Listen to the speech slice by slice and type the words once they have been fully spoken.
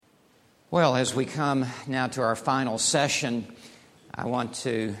Well, as we come now to our final session, I want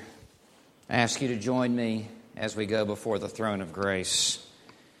to ask you to join me as we go before the throne of grace.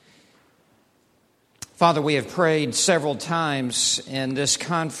 Father, we have prayed several times in this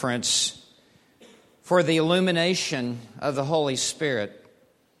conference for the illumination of the Holy Spirit.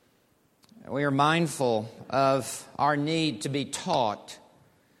 We are mindful of our need to be taught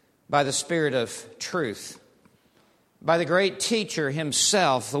by the Spirit of truth, by the great teacher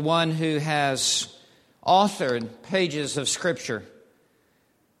himself, the one who has authored pages of Scripture.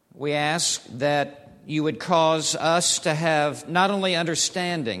 We ask that you would cause us to have not only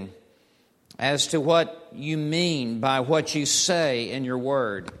understanding as to what you mean by what you say in your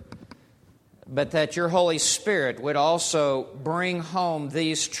word, but that your Holy Spirit would also bring home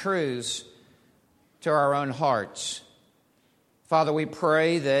these truths to our own hearts. Father, we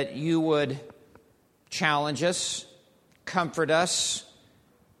pray that you would challenge us, comfort us,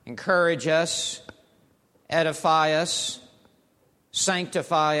 encourage us, edify us,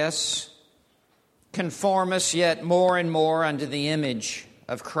 sanctify us, conform us yet more and more unto the image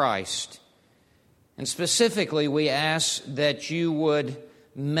of Christ. And specifically, we ask that you would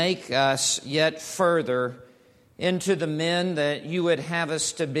make us yet further into the men that you would have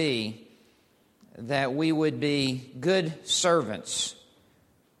us to be, that we would be good servants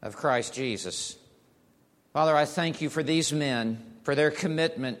of Christ Jesus. Father, I thank you for these men, for their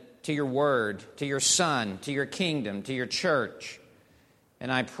commitment to your word, to your Son, to your kingdom, to your church.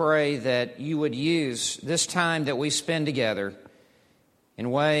 And I pray that you would use this time that we spend together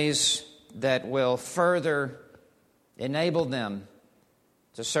in ways that will further enable them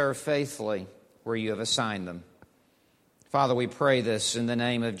to serve faithfully where you have assigned them. Father, we pray this in the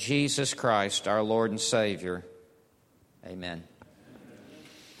name of Jesus Christ, our Lord and Savior. Amen.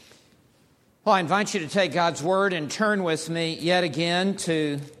 Well, I invite you to take God's Word and turn with me yet again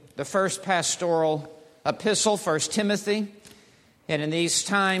to the first pastoral epistle, 1 Timothy. And in these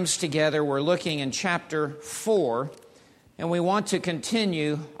times together, we're looking in chapter 4, and we want to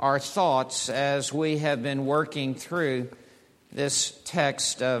continue our thoughts as we have been working through this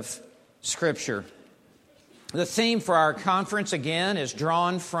text of Scripture. The theme for our conference, again, is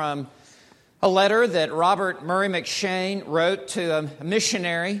drawn from a letter that Robert Murray McCheyne wrote to a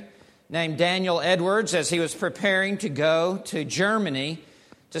missionary named Daniel Edwards as he was preparing to go to Germany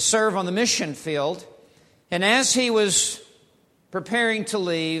to serve on the mission field. And as he was preparing to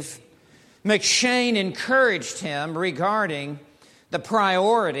leave, McCheyne encouraged him regarding the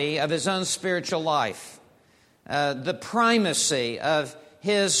priority of his own spiritual life, the primacy of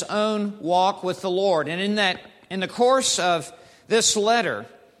his own walk with the Lord. And in the course of this letter,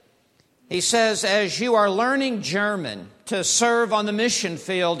 he says, as you are learning German to serve on the mission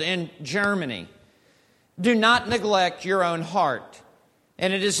field in Germany, do not neglect your own heart.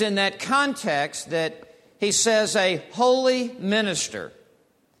 And it is in that context that he says a holy minister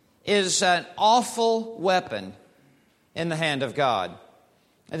is an awful weapon in the hand of God.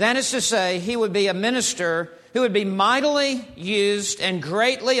 And that is to say, he would be a minister who would be mightily used and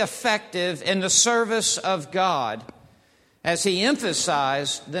greatly effective in the service of God, as he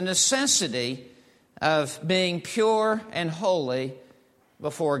emphasized the necessity of being pure and holy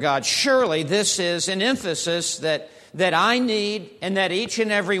before God. Surely this is an emphasis that I need and that each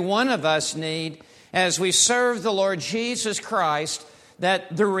and every one of us need as we serve the Lord Jesus Christ,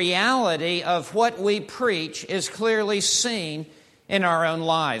 that the reality of what we preach is clearly seen in our own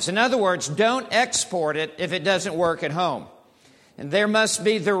lives. In other words, don't export it if it doesn't work at home. And there must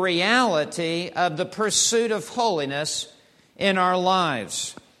be the reality of the pursuit of holiness in our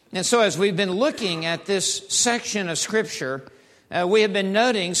lives. And so as we've been looking at this section of Scripture, we have been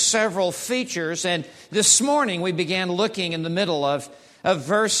noting several features. And this morning we began looking in the middle of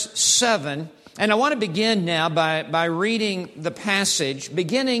verse 7. And I want to begin now by reading the passage,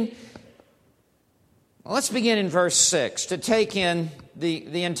 let's begin in verse 6 to take in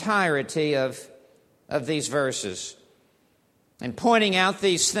the entirety of these verses. And pointing out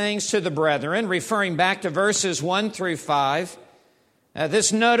these things to the brethren, referring back to verses 1 through 5,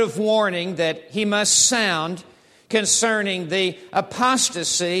 this note of warning that he must sound concerning the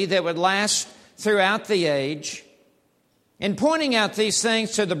apostasy that would last throughout the age. In pointing out these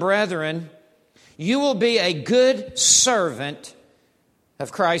things to the brethren, you will be a good servant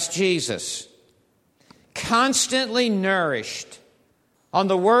of Christ Jesus, constantly nourished on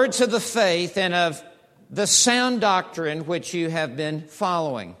the words of the faith and of the sound doctrine which you have been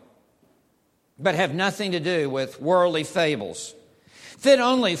following, but have nothing to do with worldly fables, fit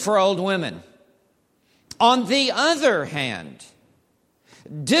only for old women. On the other hand,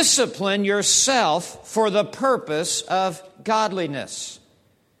 discipline yourself for the purpose of godliness.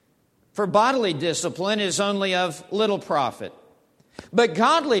 For bodily discipline is only of little profit, but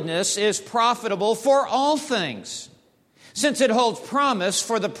godliness is profitable for all things, since it holds promise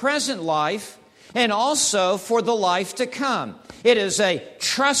for the present life and also for the life to come. It is a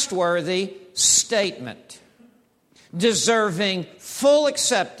trustworthy statement, deserving full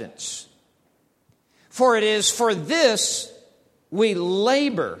acceptance. For it is for this we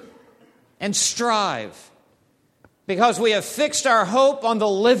labor and strive, because we have fixed our hope on the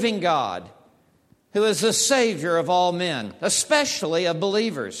living God, who is the Savior of all men, especially of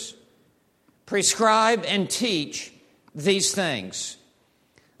believers. Prescribe and teach these things.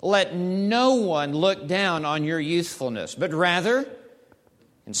 Let no one look down on your youthfulness, but rather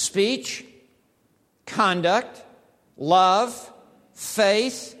in speech, conduct, love,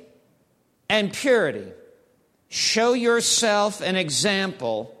 faith, and purity, show yourself an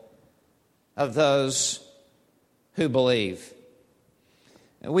example of those who believe.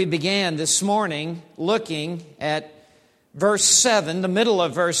 We began this morning looking at verse 7, the middle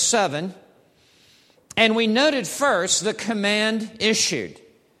of verse 7, and we noted first the command issued,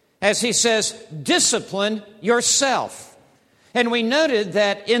 as he says, discipline yourself. And we noted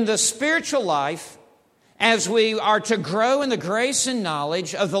that in the spiritual life, as we are to grow in the grace and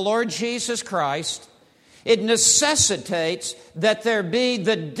knowledge of the Lord Jesus Christ, it necessitates that there be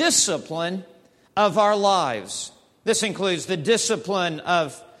the discipline of our lives. This includes the discipline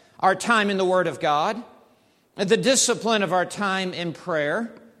of our time in the Word of God, the discipline of our time in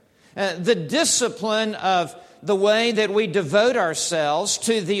prayer, the discipline of the way that we devote ourselves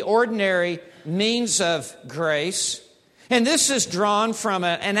to the ordinary means of grace. And this is drawn from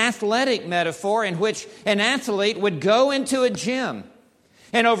an athletic metaphor in which an athlete would go into a gym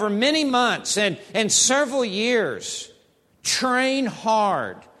and over many months and several years train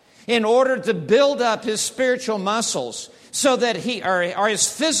hard in order to build up his spiritual muscles so that or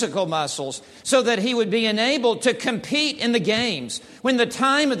his physical muscles, so that he would be enabled to compete in the games when the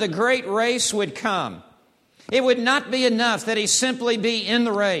time of the great race would come. It would not be enough that he simply be in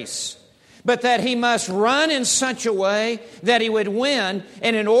the race, but that he must run in such a way that he would win.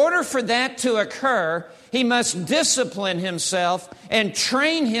 And in order for that to occur, he must discipline himself and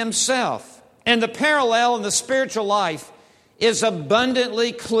train himself. And the parallel in the spiritual life is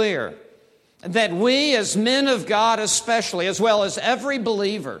abundantly clear, that we as men of God especially, as well as every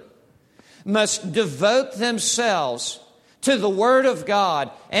believer, must devote themselves to the Word of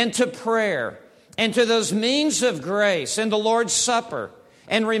God and to prayer and to those means of grace and the Lord's Supper,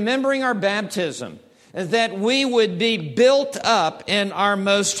 and remembering our baptism, that we would be built up in our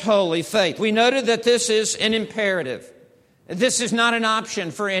most holy faith. We noted that this is an imperative. This is not an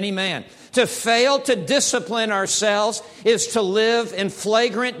option for any man. To fail to discipline ourselves is to live in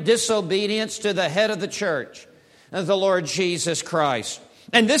flagrant disobedience to the head of the church, the Lord Jesus Christ.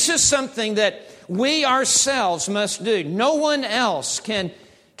 And this is something that we ourselves must do. No one else can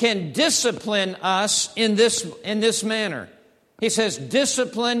discipline us in this manner. He says,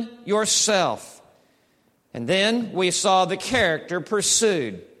 discipline yourself. And then we saw the character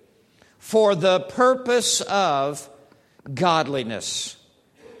pursued for the purpose of godliness.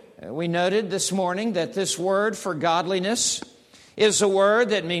 We noted this morning that this word for godliness is a word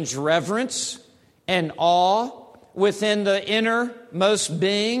that means reverence and awe within the innermost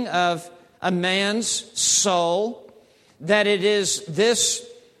being of a man's soul, that it is this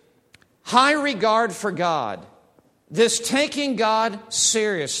high regard for God, this taking God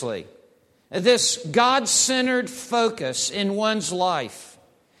seriously, this God-centered focus in one's life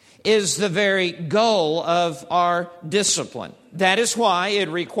is the very goal of our discipline. That is why it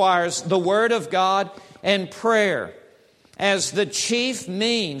requires the Word of God and prayer as the chief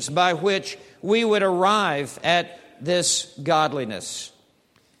means by which we would arrive at this godliness.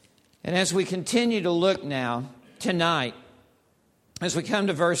 And as we continue to look now, tonight, as we come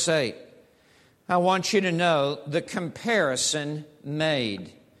to verse 8, I want you to know the comparison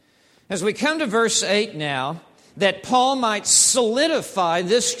made. As we come to verse 8 now, that Paul might solidify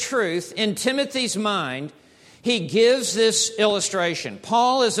this truth in Timothy's mind, he gives this illustration.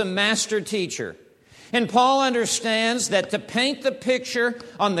 Paul is a master teacher, and Paul understands that to paint the picture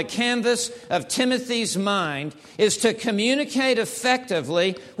on the canvas of Timothy's mind is to communicate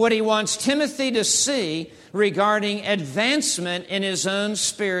effectively what he wants Timothy to see regarding advancement in his own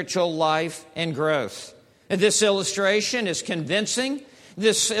spiritual life and growth. And this illustration is convincing.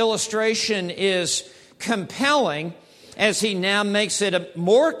 This illustration is compelling as he now makes it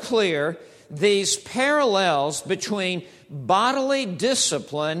more clear these parallels between bodily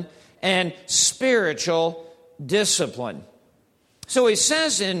discipline and spiritual discipline. So he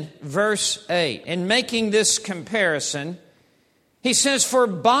says in verse 8, in making this comparison, He says, for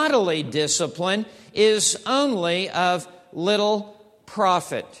bodily discipline is only of little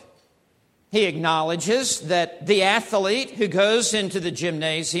profit. He acknowledges that the athlete who goes into the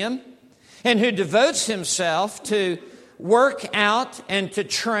gymnasium and who devotes himself to work out and to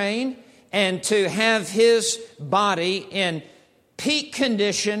train and to have his body in peak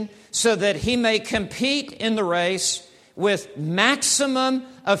condition so that he may compete in the race with maximum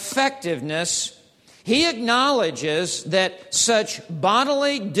effectiveness, he acknowledges that such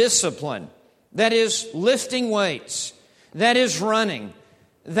bodily discipline, that is lifting weights, that is running,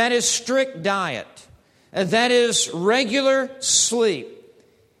 that is strict diet, that is regular sleep,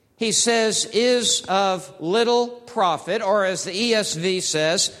 he says, is of little profit, or as the ESV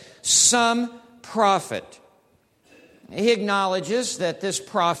says, some profit. He acknowledges that this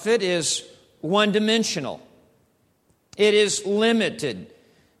profit is one-dimensional. It is limited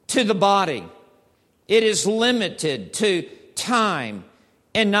to the body. It is limited to time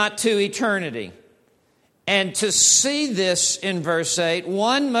and not to eternity. And to see this in verse 8,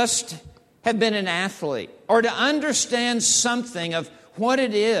 one must have been an athlete or to understand something of what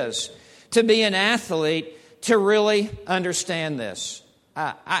it is to be an athlete to really understand this.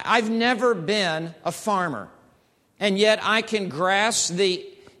 I've never been a farmer, and yet I can grasp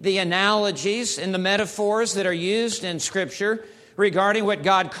the analogies and the metaphors that are used in Scripture regarding what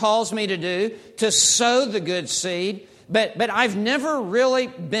God calls me to do, to sow the good seed. But I've never really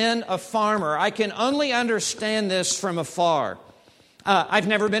been a farmer. I can only understand this from afar. I've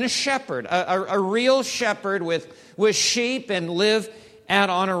never been a shepherd, a real shepherd with sheep and live out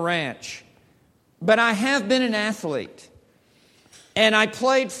on a ranch. But I have been an athlete. And I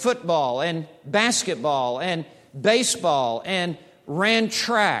played football and basketball and baseball and ran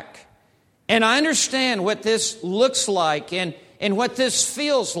track. And I understand what this looks like and what this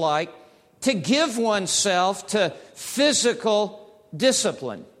feels like to give oneself to physical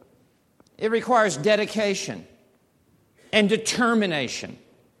discipline. It requires dedication and determination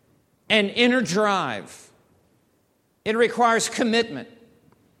and inner drive. It requires commitment.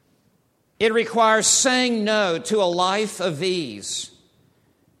 It requires saying no to a life of ease.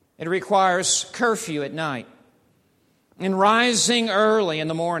 It requires curfew at night and rising early in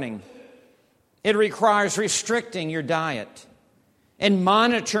the morning. It requires restricting your diet and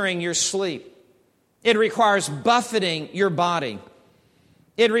monitoring your sleep. It requires buffeting your body.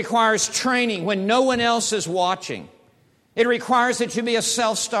 It requires training when no one else is watching. It requires that you be a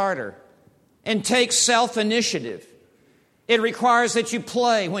self-starter and take self-initiative. It requires that you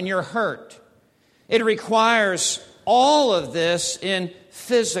play when you're hurt. It requires all of this in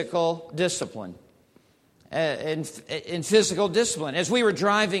physical discipline. In physical discipline. As we were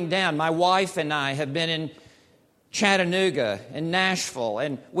driving down, my wife and I have been in Chattanooga and Nashville,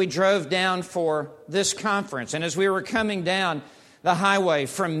 and we drove down for this conference. And as we were coming down the highway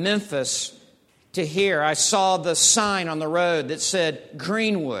from Memphis to here, I saw the sign on the road that said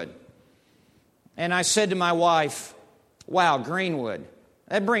Greenwood. And I said to my wife, wow, Greenwood,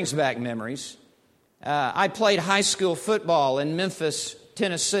 that brings back memories. I played high school football in Memphis,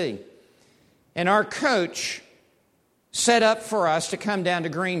 Tennessee. And our coach set up for us to come down to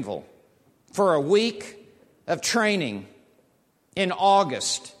Greenville for a week of training in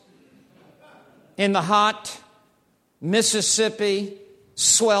August in the hot Mississippi,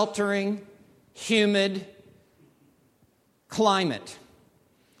 sweltering, humid climate.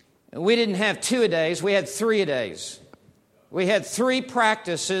 We didn't have 2-a-days, we had 3-a-days. We had 3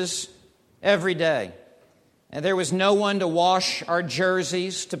 practices every day. And there was no one to wash our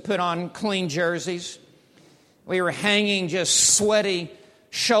jerseys, to put on clean jerseys. We were hanging just sweaty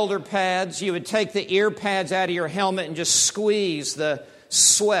shoulder pads. You would take the ear pads out of your helmet and just squeeze the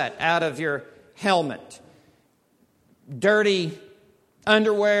sweat out of your helmet. Dirty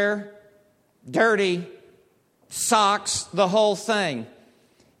underwear, dirty socks, the whole thing.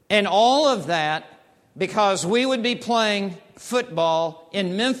 And all of that because we would be playing football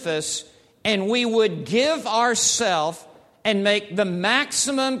in Memphis, and we would give ourselves and make the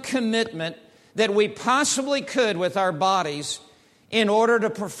maximum commitment that we possibly could with our bodies in order to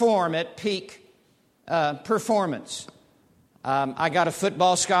perform at peak performance. I got a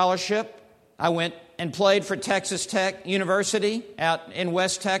football scholarship. I went and played for Texas Tech University out in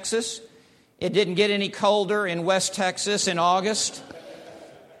West Texas. It didn't get any colder in West Texas in August.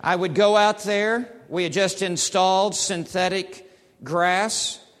 I would go out there. We had just installed synthetic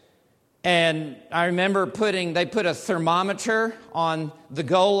grass. And I remember they put a thermometer on the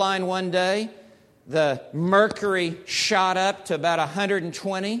goal line one day. The mercury shot up to about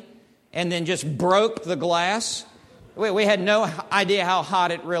 120 and then just broke the glass. We had no idea how hot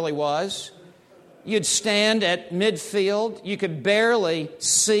it really was. you'd stand at midfield. You could barely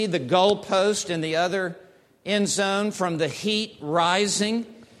see the goalpost in the other end zone from the heat rising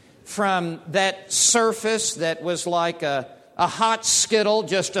from that surface that was like a hot skittle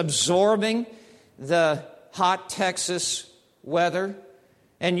just absorbing the hot Texas weather.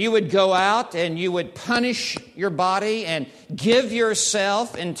 And you would go out and you would punish your body and give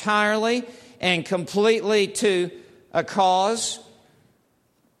yourself entirely and completely to a cause.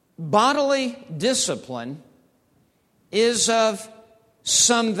 Bodily discipline is of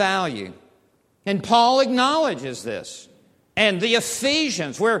some value. And Paul acknowledges this. And the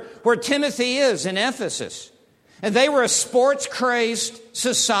Ephesians, where Timothy is in Ephesus, and they were a sports-crazed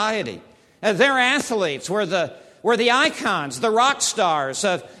society. Their athletes were the icons, the rock stars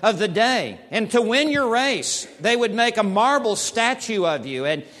of the day. And to win your race, they would make a marble statue of you,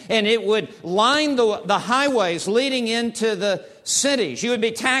 and it would line the highways leading into the cities. You would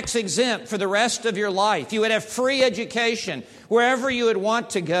be tax exempt for the rest of your life. You would have free education wherever you would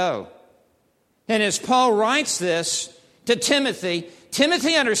want to go. And as Paul writes this to Timothy,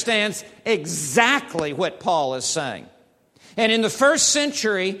 Timothy understands exactly what Paul is saying. And in the first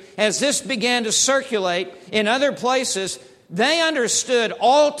century, as this began to circulate in other places, they understood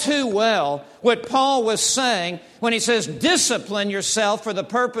all too well what Paul was saying when he says, discipline yourself for the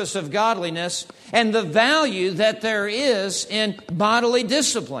purpose of godliness, and the value that there is in bodily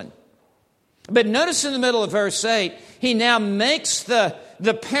discipline. But notice in the middle of verse 8, he now makes the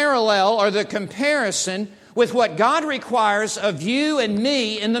parallel or the comparison with what God requires of you and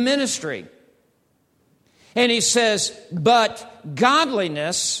me in the ministry. And he says, but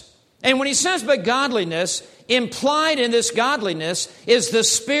godliness, and when he says but godliness, implied in this godliness is the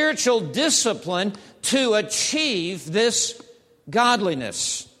spiritual discipline to achieve this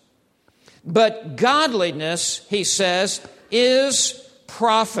godliness. But godliness, he says, is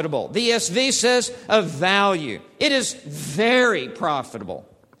profitable. The ESV says of value. It is very profitable.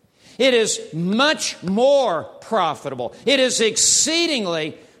 It is much more profitable. It is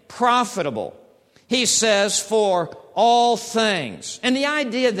exceedingly profitable. He says, for all things. And the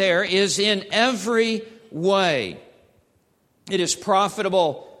idea there is in every way. It is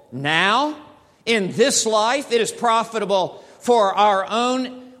profitable now, in this life. It is profitable for our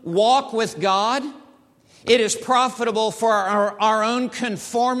own walk with God. It is profitable for our own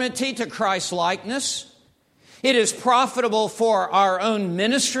conformity to Christ's likeness. It is profitable for our own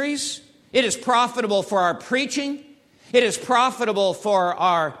ministries. It is profitable for our preaching. It is profitable for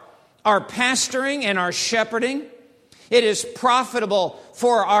our pastoring and our shepherding. It is profitable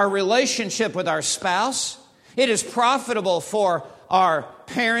for our relationship with our spouse. It is profitable for our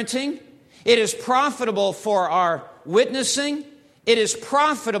parenting. It is profitable for our witnessing. It is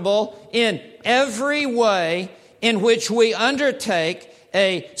profitable in every way in which we undertake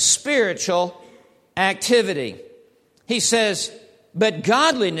a spiritual activity. He says, but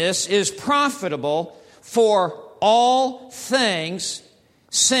godliness is profitable for all things,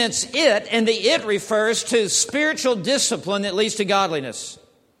 since it, and the it refers to spiritual discipline that leads to godliness,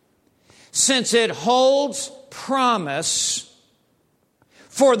 since it holds promise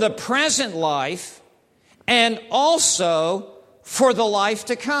for the present life and also for the life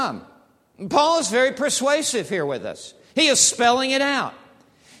to come. Paul is very persuasive here with us. He is spelling it out.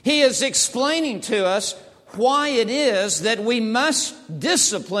 He is explaining to us why it is that we must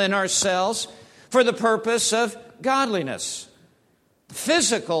discipline ourselves for the purpose of godliness.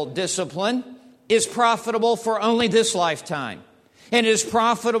 Physical discipline is profitable for only this lifetime, and is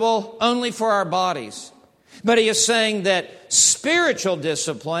profitable only for our bodies. But he is saying that spiritual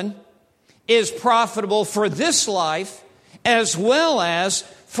discipline is profitable for this life as well as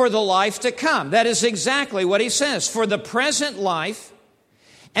for the life to come. That is exactly what he says. For the present life,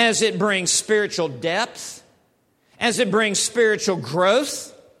 as it brings spiritual depth, as it brings spiritual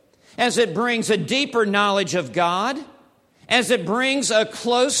growth, as it brings a deeper knowledge of God, as it brings a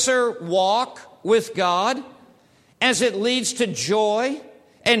closer walk with God, as it leads to joy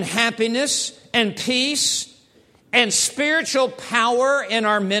and happiness and peace and spiritual power in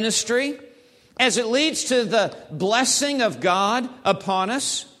our ministry, as it leads to the blessing of God upon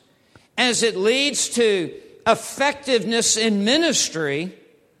us, as it leads to effectiveness in ministry,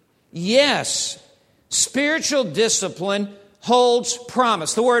 yes, spiritual discipline holds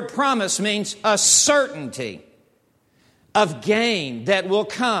promise. The word promise means a certainty of gain that will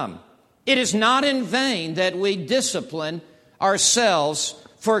come. It is not in vain that we discipline ourselves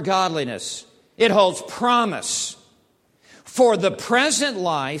for godliness. It holds promise for the present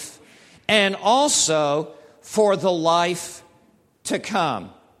life and also for the life to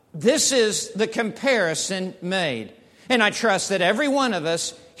come. This is the comparison made. And I trust that every one of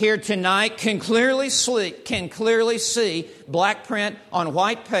us here tonight can clearly see black print on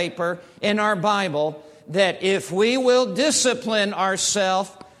white paper in our Bible that if we will discipline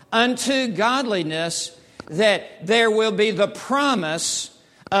ourselves unto godliness, that there will be the promise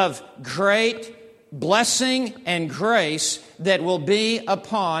of great blessing and grace that will be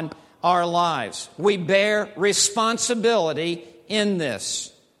upon our lives. We bear responsibility in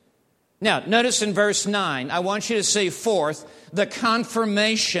this. Now, notice in verse 9, I want you to see fourth, the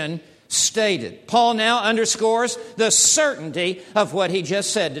confirmation stated. Paul now underscores the certainty of what he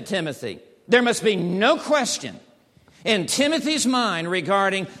just said to Timothy. There must be no question in Timothy's mind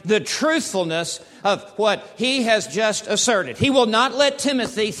regarding the truthfulness of what he has just asserted. He will not let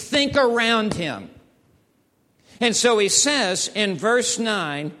Timothy think around him. And so he says in verse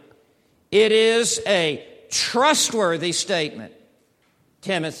 9, it is a trustworthy statement,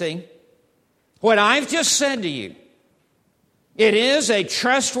 Timothy. What I've just said to you, it is a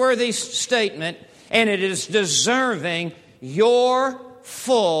trustworthy statement, and it is deserving your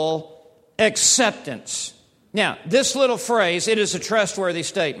full acceptance. Now, this little phrase, it is a trustworthy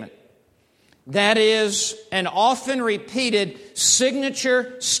statement. That is an often repeated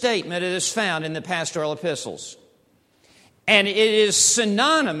signature statement. It is found in the pastoral epistles. And it is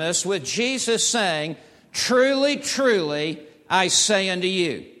synonymous with Jesus saying, truly, truly, I say unto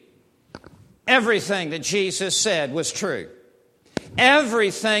you. Everything that Jesus said was true.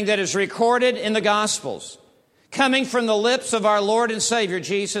 Everything that is recorded in the Gospels, coming from the lips of our Lord and Savior,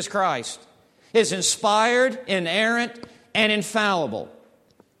 Jesus Christ, is inspired, inerrant, and infallible.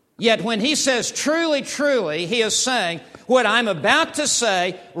 Yet when he says truly, truly, he is saying what I'm about to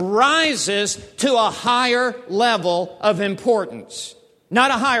say rises to a higher level of importance.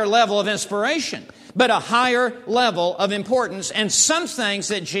 Not a higher level of inspiration, but a higher level of importance. And some things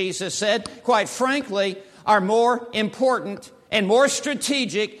that Jesus said, quite frankly, are more important and more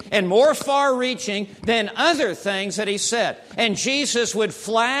strategic and more far-reaching than other things that he said. And Jesus would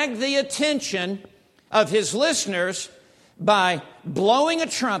flag the attention of his listeners by blowing a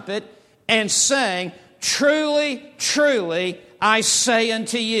trumpet and saying, truly, truly, I say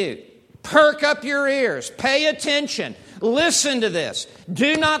unto you. Perk up your ears. Pay attention. Listen to this.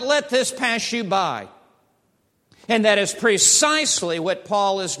 Do not let this pass you by. And that is precisely what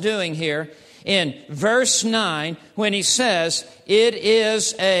Paul is doing here in verse 9 when he says it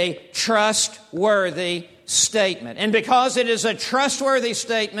is a trustworthy statement. And because it is a trustworthy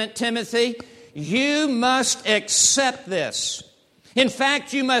statement, Timothy, you must accept this. In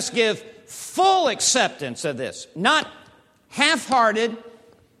fact, you must give full acceptance of this, not half-hearted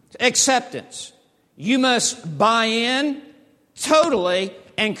acceptance. You must buy in totally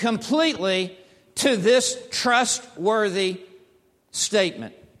and completely to this trustworthy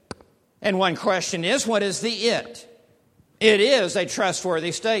statement. And one question is, what is the it? It is a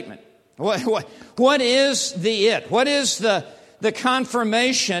trustworthy statement. What is the it? What is the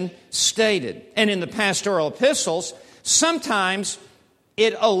confirmation stated? And in the pastoral epistles, sometimes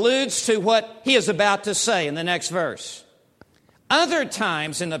it alludes to what he is about to say in the next verse. Other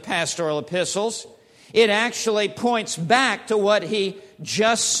times in the pastoral epistles, it actually points back to what he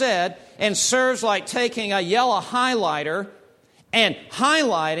just said and serves like taking a yellow highlighter and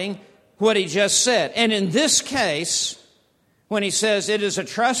highlighting what he just said. And in this case, when he says it is a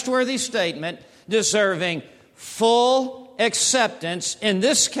trustworthy statement deserving full acceptance, in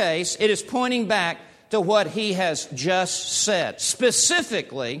this case, it is pointing back to what he has just said.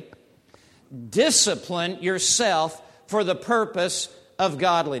 Specifically, discipline yourself for the purpose of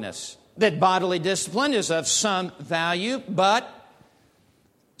godliness. That bodily discipline is of some value, but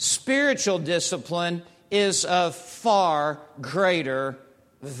spiritual discipline is of far greater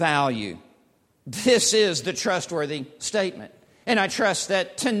value. This is the trustworthy statement. And I trust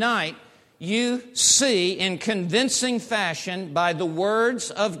that tonight you see in convincing fashion by the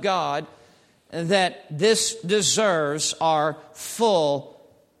words of God that this deserves our full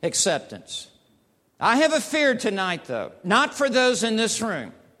acceptance. I have a fear tonight, though, not for those in this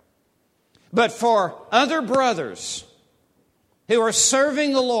room, but for other brothers who are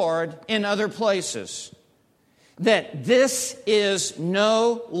serving the Lord in other places, that this is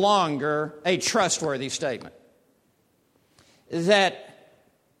no longer a trustworthy statement. That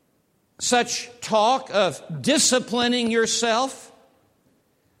such talk of disciplining yourself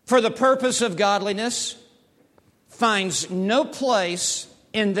for the purpose of godliness finds no place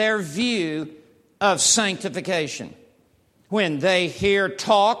in their view of sanctification. When they hear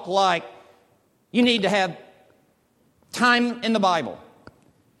talk like, you need to have time in the Bible.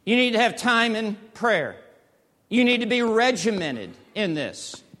 You need to have time in prayer. You need to be regimented in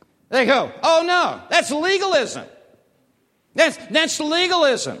this. They go, oh no, that's legalism. That's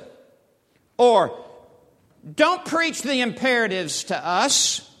legalism. Or, don't preach the imperatives to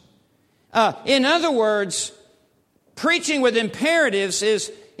us. In other words, preaching with imperatives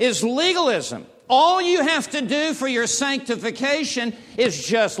is legalism. All you have to do for your sanctification is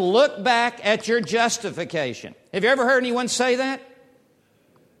just look back at your justification. Have you ever heard anyone say that?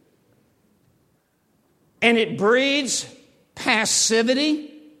 And it breeds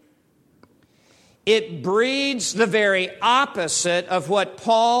passivity. It breeds the very opposite of what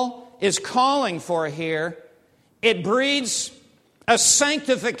Paul is calling for here. It breeds a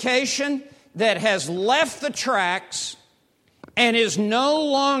sanctification that has left the tracks and is no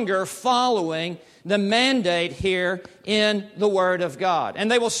longer following the mandate here in the Word of God.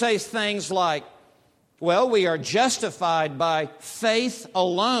 And they will say things like, well, we are justified by faith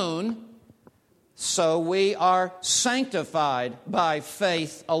alone, so we are sanctified by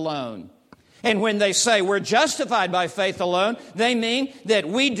faith alone. And when they say we're justified by faith alone, they mean that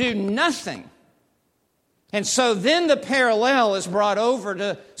we do nothing. And so then the parallel is brought over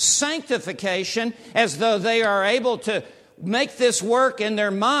to sanctification as though they are able to make this work in their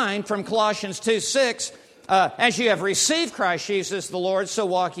mind from Colossians 2:6. As you have received Christ Jesus the Lord, so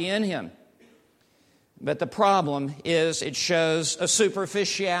walk ye in Him. But the problem is it shows a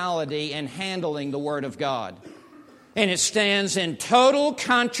superficiality in handling the Word of God. And it stands in total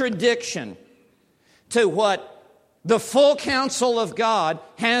contradiction to what the full counsel of God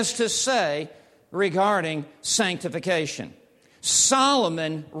has to say regarding sanctification.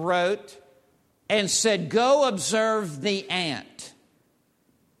 Solomon wrote and said, go observe the ant.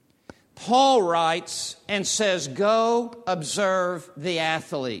 Paul writes and says, go observe the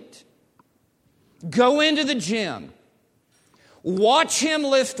athlete. Go into the gym. Watch him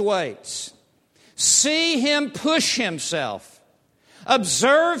lift weights. See him push himself.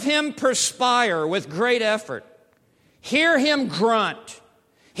 Observe him perspire with great effort. Hear him grunt.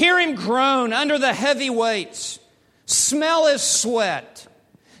 Hear him groan under the heavy weights. Smell his sweat.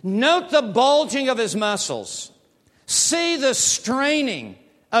 Note the bulging of his muscles. See the straining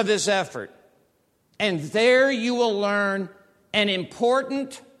of his effort. And there you will learn an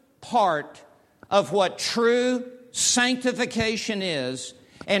important part of what true sanctification is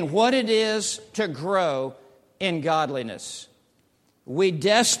and what it is to grow in godliness. We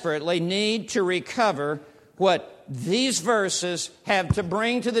desperately need to recover what these verses have to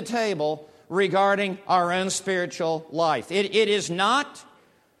bring to the table regarding our own spiritual life. It is not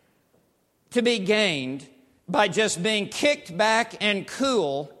to be gained by just being kicked back and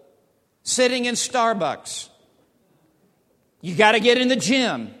cool sitting in Starbucks. You got to get in the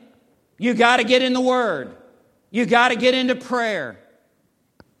gym. You got to get in the Word. You got to get into prayer.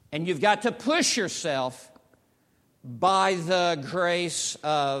 And you've got to push yourself by the grace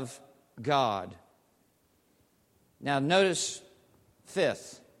of God. Now notice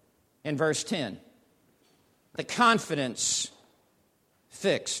fifth in verse 10. The confidence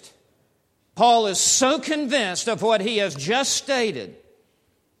fixed. Paul is so convinced of what he has just stated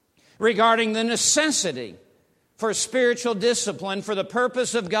regarding the necessity for spiritual discipline for the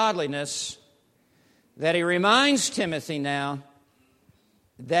purpose of godliness that he reminds Timothy now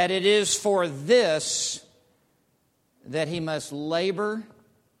that it is for this that he must labor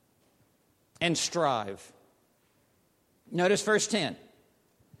and strive. Notice verse 10.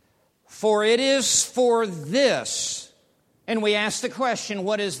 For it is for this, and we ask the question,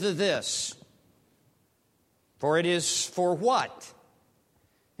 what is the this? For it is for what?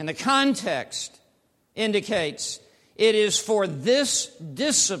 And the context indicates it is for this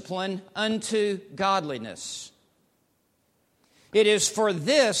discipline unto godliness. It is for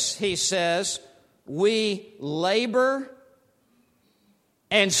this, he says, we labor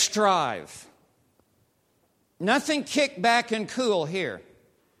and strive. Nothing kick back and cool here.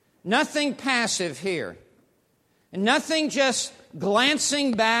 Nothing passive here. Nothing just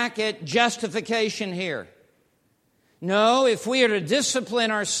glancing back at justification here. No, if we are to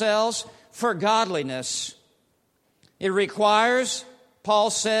discipline ourselves for godliness, it requires, Paul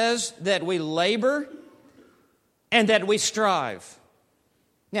says, that we labor and that we strive.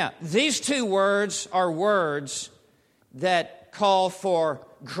 Now, these two words are words that call for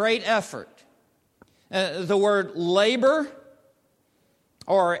great effort. The word labor,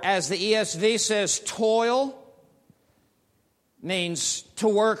 or as the ESV says, toil, means to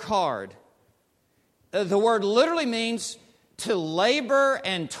work hard. The word literally means to labor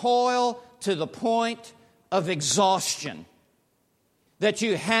and toil to the point of exhaustion. That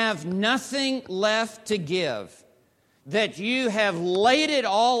you have nothing left to give. That you have laid it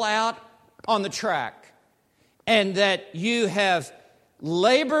all out on the track. And that you have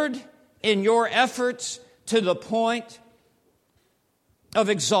labored in your efforts to the point of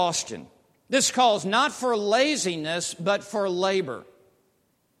exhaustion. This calls not for laziness, but for labor.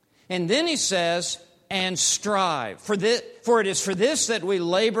 And then he says, and strive. For it is for this that we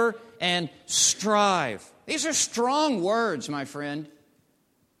labor and strive. These are strong words, my friend.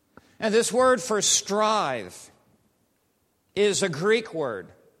 And this word for strive is a Greek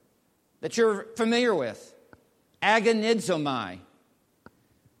word that you're familiar with, agonizomai.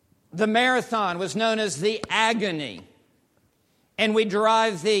 The marathon was known as the agony, and we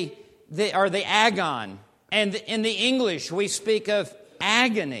derive the agon, and in the English we speak of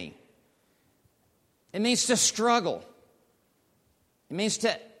agony. It means to struggle. It means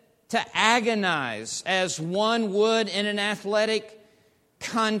to agonize as one would in an athletic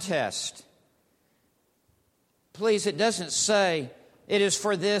contest. Please, it doesn't say it is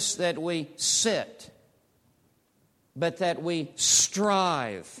for this that we sit, but that we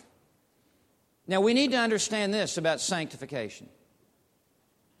strive. Now, we need to understand this about sanctification.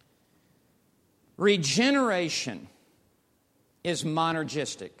 Regeneration is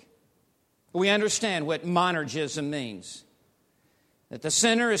monergistic. We understand what monergism means. That the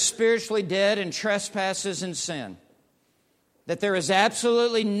sinner is spiritually dead in trespasses and sin. That there is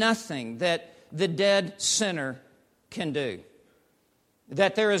absolutely nothing that the dead sinner can do.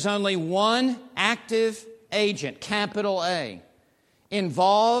 That there is only one active agent, capital A,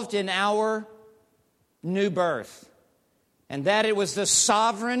 involved in our new birth. And that it was the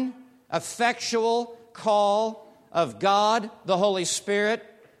sovereign, effectual call of God, the Holy Spirit,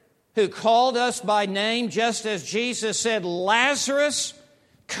 who called us by name, just as Jesus said, Lazarus,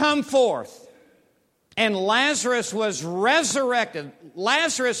 come forth. And Lazarus was resurrected.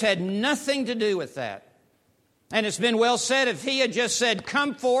 Lazarus had nothing to do with that. And it's been well said, if he had just said,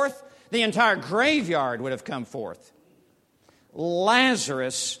 come forth, the entire graveyard would have come forth.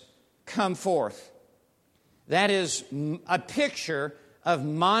 Lazarus, come forth. That is a picture of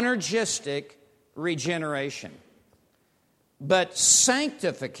monergistic regeneration. But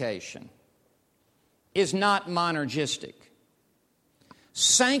sanctification is not monergistic.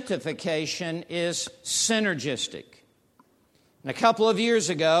 Sanctification is synergistic. And a couple of years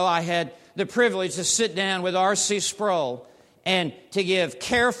ago, I had the privilege to sit down with R.C. Sproul and to give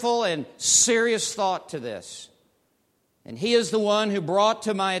careful and serious thought to this. And he is the one who brought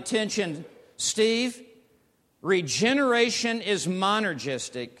to my attention, Steve, regeneration is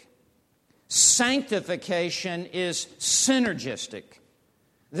monergistic. Sanctification is synergistic.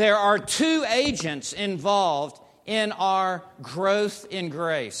 There are two agents involved in our growth in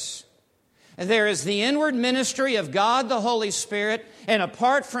grace. There is the inward ministry of God the Holy Spirit, and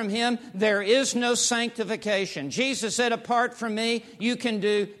apart from Him, there is no sanctification. Jesus said, apart from me, you can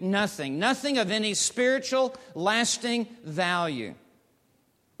do nothing. Nothing of any spiritual, lasting value.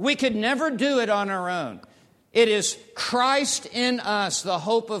 We could never do it on our own. It is Christ in us, the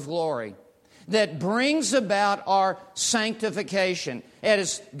hope of glory, that brings about our sanctification. It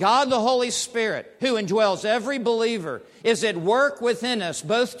is God the Holy Spirit, who indwells every believer, is at work within us,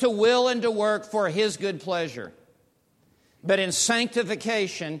 both to will and to work for His good pleasure. But in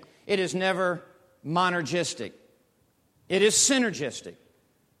sanctification, it is never monergistic. It is synergistic.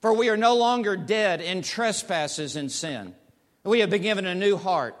 For we are no longer dead in trespasses and sin. We have been given a new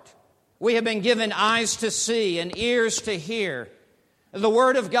heart. We have been given eyes to see and ears to hear. The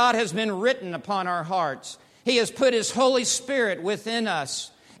Word of God has been written upon our hearts. He has put His Holy Spirit within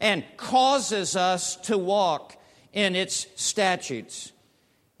us and causes us to walk in its statutes.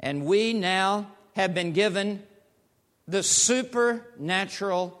 And we now have been given the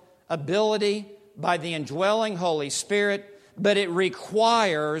supernatural ability by the indwelling Holy Spirit, but it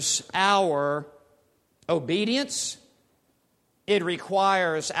requires our obedience. It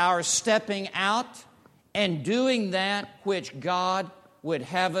requires our stepping out and doing that which God would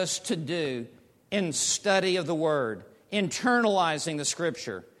have us to do in study of the Word, internalizing the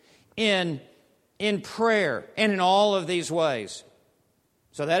Scripture, in prayer, and in all of these ways.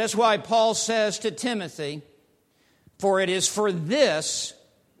 So that is why Paul says to Timothy, for it is for this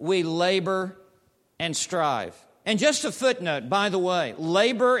we labor and strive. And just a footnote, by the way,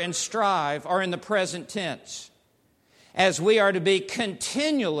 labor and strive are in the present tense, as we are to be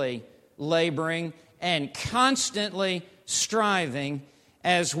continually laboring and constantly striving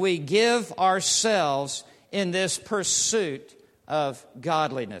as we give ourselves in this pursuit of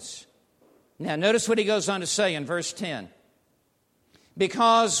godliness. Now, notice what he goes on to say in verse 10.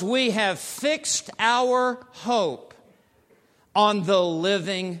 Because we have fixed our hope on the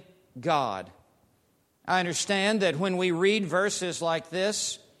living God. I understand that when we read verses like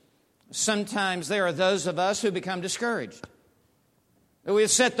this, sometimes there are those of us who become discouraged. We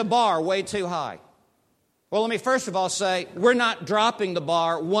have set the bar way too high. Well, let me first of all say, we're not dropping the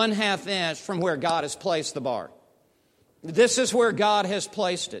bar 1/2 inch from where God has placed the bar. This is where God has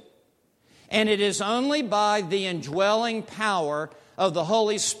placed it. And it is only by the indwelling power of the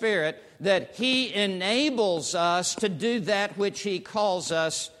Holy Spirit that He enables us to do that which He calls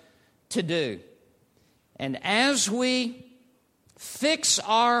us to do. And as we fix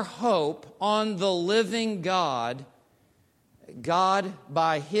our hope on the living God, God,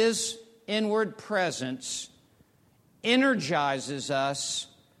 by His inward presence, energizes us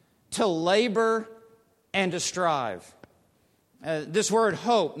to labor and to strive. This word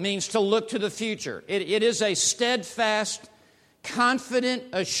hope means to look to the future. It is a steadfast, confident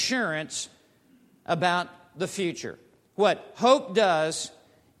assurance about the future. What hope does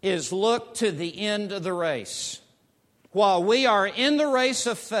is look to the end of the race. While we are in the race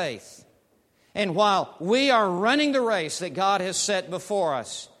of faith, and while we are running the race that God has set before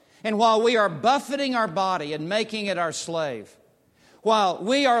us, and while we are buffeting our body and making it our slave, while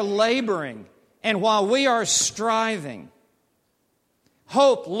we are laboring and while we are striving,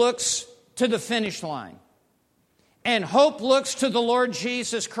 hope looks to the finish line. And hope looks to the Lord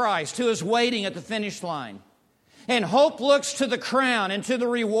Jesus Christ, who is waiting at the finish line. And hope looks to the crown and to the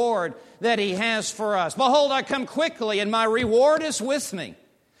reward that He has for us. Behold, I come quickly, and my reward is with me,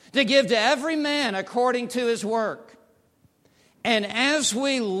 to give to every man according to his work. And as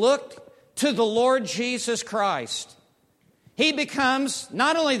we look to the Lord Jesus Christ, He becomes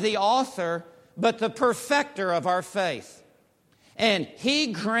not only the author, but the perfecter of our faith. And He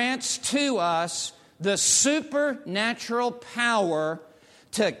grants to us the supernatural power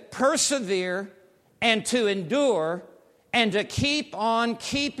to persevere and to endure and to keep on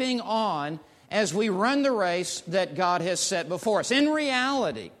keeping on as we run the race that God has set before us. In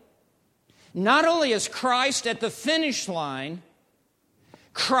reality, not only is Christ at the finish line,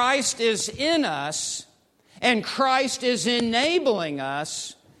 Christ is in us, and Christ is enabling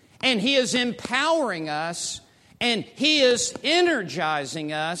us, and He is empowering us, and He is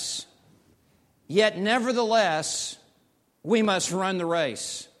energizing us. Yet nevertheless, we must run the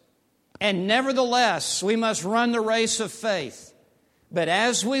race. And nevertheless, we must run the race of faith. But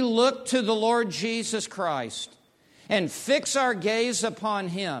as we look to the Lord Jesus Christ and fix our gaze upon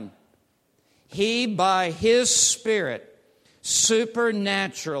Him, He, by His Spirit,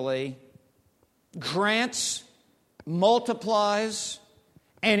 supernaturally grants, multiplies,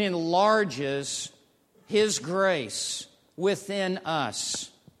 and enlarges His grace within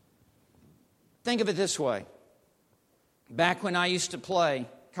us. Think of it this way. Back when I used to play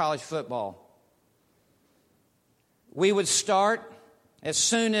college football, we would start as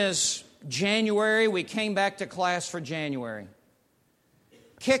soon as January. We came back to class for January.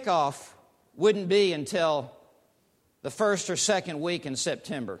 Kickoff wouldn't be until the first or second week in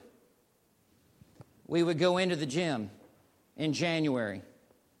September. We would go into the gym in January.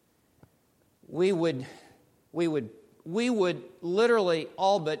 We would literally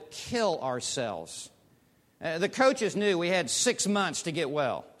all but kill ourselves. The coaches knew we had 6 months to get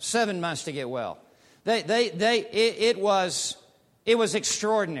well, 7 months to get well. It was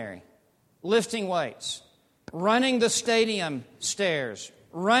extraordinary. Lifting weights, running the stadium stairs,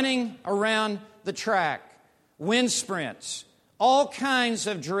 running around the track, wind sprints, all kinds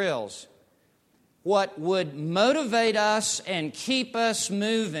of drills. What would motivate us and keep us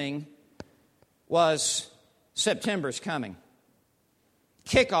moving was September's coming.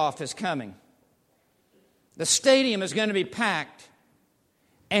 Kickoff is coming. The stadium is going to be packed,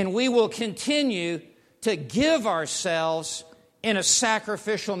 and we will continue to give ourselves in a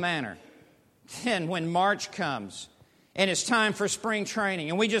sacrificial manner. Then when March comes, and it's time for spring training,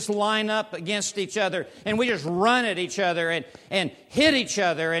 and we just line up against each other, and we just run at each other, and hit each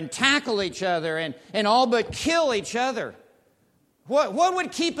other, and tackle each other, and all but kill each other. What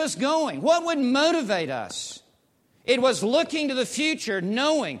would keep us going? What would motivate us? It was looking to the future,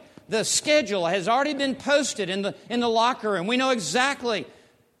 knowing the schedule has already been posted in the locker room. We know exactly.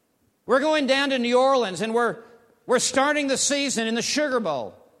 We're going down to New Orleans, and we're starting the season in the Sugar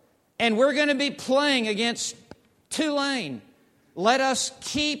Bowl, and we're going to be playing against Tulane. Let us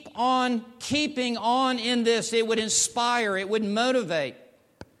keep on keeping on in this. It would inspire. It would motivate.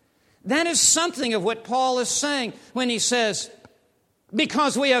 That is something of what Paul is saying when he says,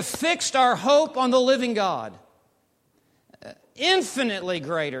 because we have fixed our hope on the living God. Infinitely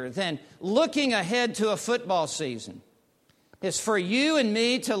greater than looking ahead to a football season is for you and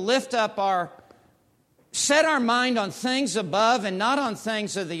me to lift up set our mind on things above and not on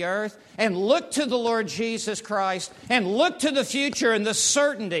things of the earth, and look to the Lord Jesus Christ and look to the future and the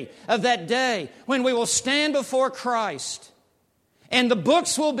certainty of that day when we will stand before Christ and the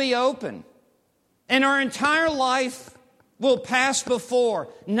books will be open And our entire life will pass before.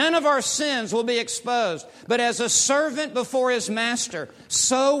 None of our sins will be exposed. But as a servant before his master,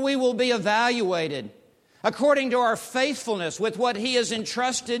 so we will be evaluated according to our faithfulness with what he has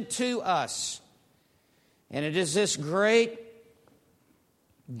entrusted to us. And it is this great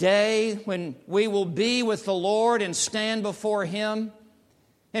day when we will be with the Lord and stand before him.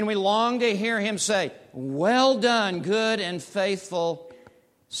 And we long to hear him say, "Well done, good and faithful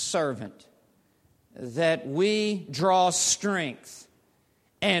servant." That we draw strength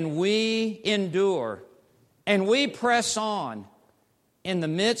and we endure and we press on in the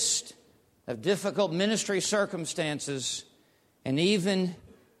midst of difficult ministry circumstances and even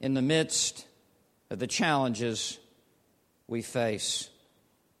in the midst of the challenges we face.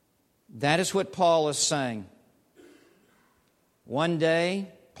 That is what Paul is saying. One day,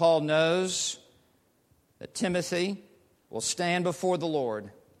 Paul knows that Timothy will stand before the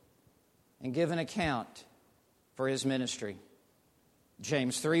Lord and give an account for his ministry.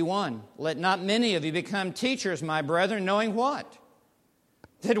 James 3:1, "Let not many of you become teachers, my brethren, knowing what?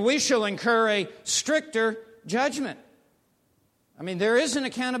 That we shall incur a stricter judgment." I mean, there is an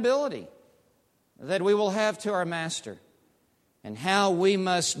accountability that we will have to our master, and how we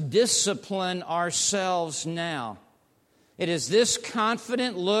must discipline ourselves now. It is this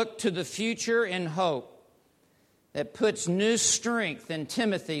confident look to the future and hope that puts new strength in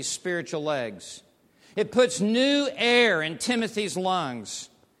Timothy's spiritual legs. It puts new air in Timothy's lungs.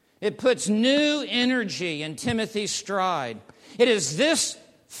 It puts new energy in Timothy's stride. It is this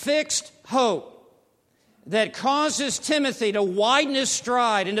fixed hope that causes Timothy to widen his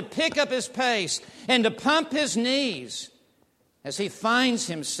stride and to pick up his pace and to pump his knees as he finds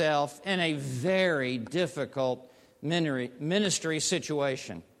himself in a very difficult ministry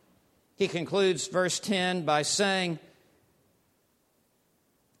situation. He concludes verse 10 by saying,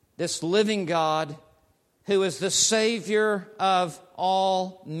 "This living God, who is the Savior of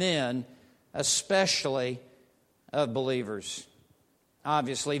all men, especially of believers."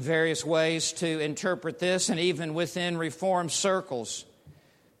 Obviously, various ways to interpret this, and even within Reformed circles.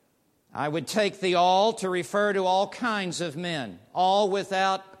 I would take the all to refer to all kinds of men, all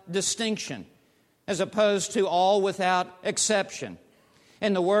without distinction, as opposed to all without exception.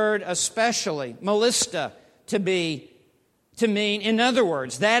 And the word especially, malista, to mean, in other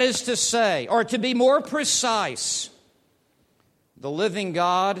words, that is to say, or to be more precise, the living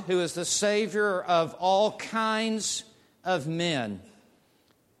God who is the Savior of all kinds of men,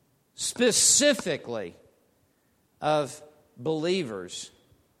 specifically of believers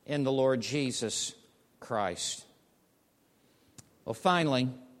in the Lord Jesus Christ. Well, finally,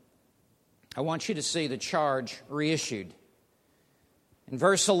 I want you to see the charge reissued. In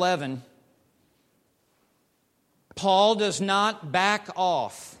verse 11, Paul does not back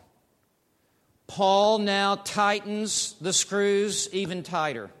off. Paul now tightens the screws even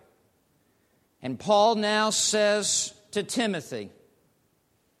tighter. And Paul now says to Timothy,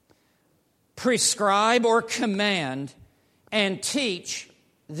 "Prescribe or command and teach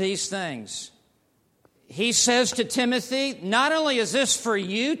these things." He says to Timothy, not only is this for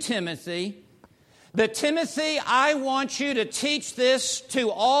you, Timothy, but Timothy, I want you to teach this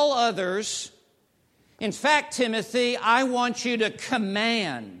to all others. In fact, Timothy, I want you to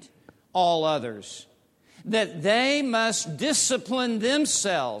command all others that they must discipline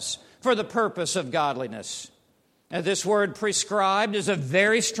themselves for the purpose of godliness. Now, this word prescribed is a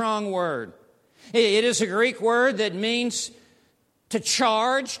very strong word. It is a Greek word that means to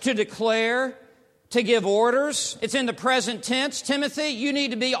charge, to declare, to give orders. It's in the present tense. Timothy, you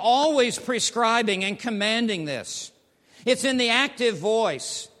need to be always prescribing and commanding this. It's in the active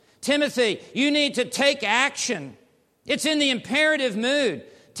voice. Timothy, you need to take action. It's in the imperative mood.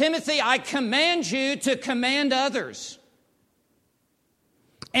 Timothy, I command you to command others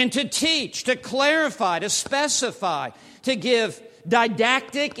and to teach, to clarify, to specify, to give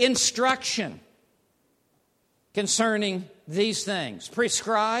didactic instruction concerning these things.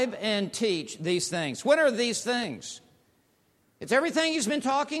 Prescribe and teach these things. What are these things? It's everything he's been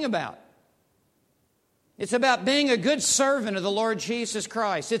talking about. It's about being a good servant of the Lord Jesus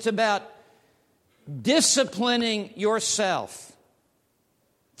Christ. It's about disciplining yourself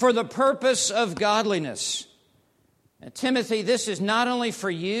for the purpose of godliness. And Timothy, this is not only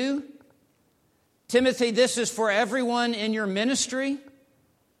for you. Timothy, this is for everyone in your ministry.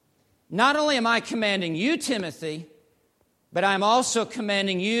 Not only am I commanding you, Timothy, but I'm also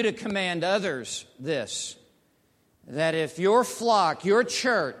commanding you to command others this, that if your flock, your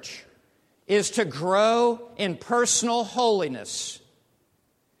church, is to grow in personal holiness,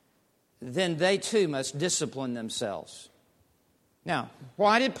 then they too must discipline themselves. Now,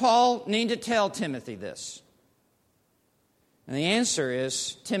 why did Paul need to tell Timothy this? And the answer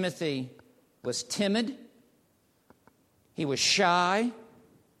is Timothy was timid, he was shy,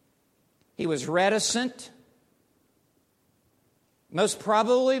 he was reticent, most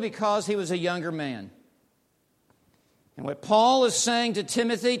probably because he was a younger man. And what Paul is saying to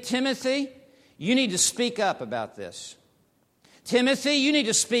Timothy, Timothy, you need to speak up about this. Timothy, you need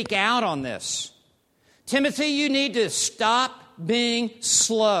to speak out on this. Timothy, you need to stop being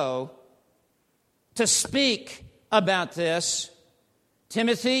slow to speak about this.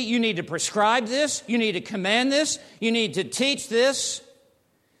 Timothy, you need to prescribe this. You need to command this. You need to teach this.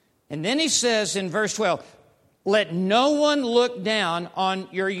 And then he says in verse 12, let no one look down on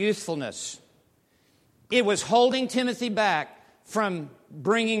your youthfulness. It was holding Timothy back from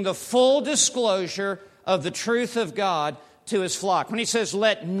bringing the full disclosure of the truth of God to his flock. When he says,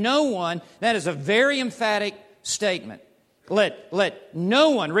 let no one, that is a very emphatic statement. Let no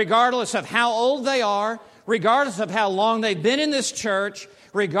one, regardless of how old they are, regardless of how long they've been in this church,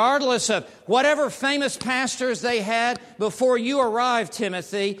 regardless of whatever famous pastors they had before you arrived,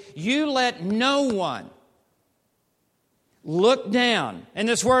 Timothy, you let no one look down. And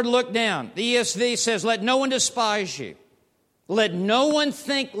this word look down, the ESV says, let no one despise you. Let no one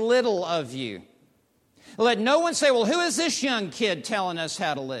think little of you. Let no one say, well, who is this young kid telling us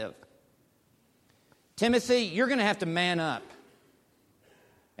how to live? Timothy, you're going to have to man up.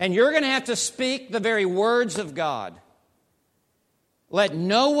 And you're going to have to speak the very words of God. Let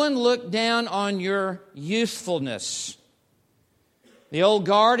no one look down on your youthfulness. The old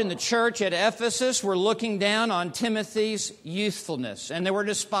guard in the church at Ephesus were looking down on Timothy's youthfulness, and they were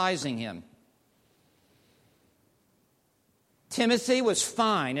despising him. Timothy was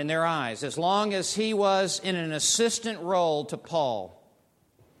fine in their eyes as long as he was in an assistant role to Paul.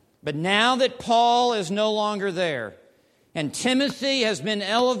 But now that Paul is no longer there, and Timothy has been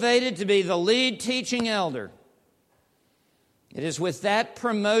elevated to be the lead teaching elder, it is with that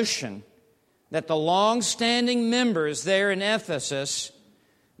promotion that the long-standing members there in Ephesus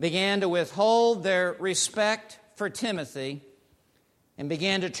began to withhold their respect for Timothy and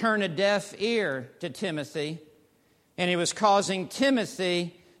began to turn a deaf ear to Timothy. And he was causing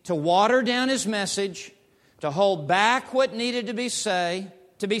Timothy to water down his message, to hold back what needed to be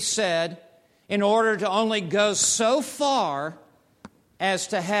said, in order to only go so far as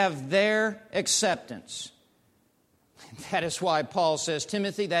to have their acceptance. That is why Paul says,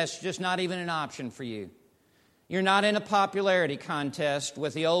 Timothy, that's just not even an option for you. You're not in a popularity contest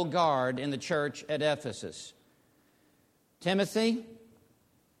with the old guard in the church at Ephesus. Timothy,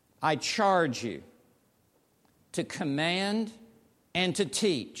 I charge you to command and to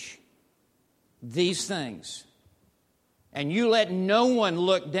teach these things. And you let no one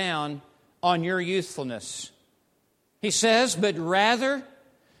look down on your youthfulness. He says, but rather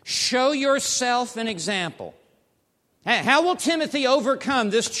show yourself an example. How will Timothy overcome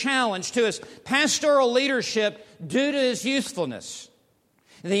this challenge to his pastoral leadership due to his youthfulness?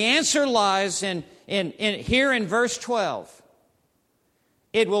 The answer lies in here in verse 12.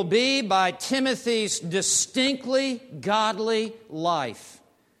 It will be by Timothy's distinctly godly life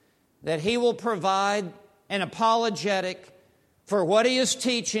that he will provide an apologetic for what he is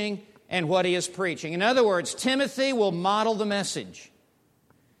teaching and what he is preaching. In other words, Timothy will model the message,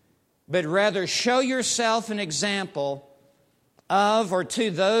 but rather show yourself an example of or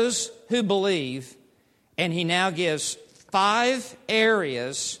to those who believe. And he now gives 5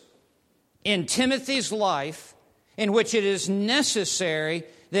 areas in Timothy's life in which it is necessary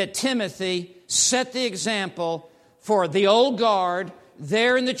that Timothy set the example for the old guard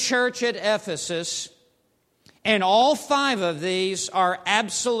there in the church at Ephesus. And all 5 of these are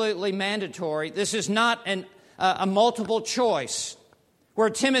absolutely mandatory. This is not a multiple choice where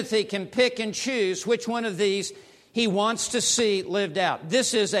Timothy can pick and choose which one of these he wants to see lived out.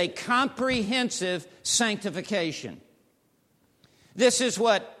 This is a comprehensive sanctification. This is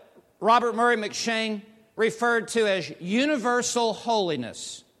what Robert Murray McCheyne referred to as universal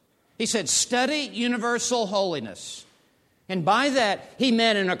holiness. He said, study universal holiness. And by that, he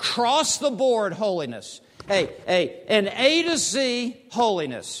meant an across-the-board holiness. An A to Z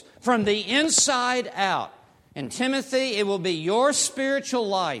holiness from the inside out. And Timothy, it will be your spiritual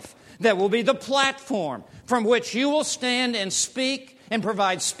life that will be the platform from which you will stand and speak and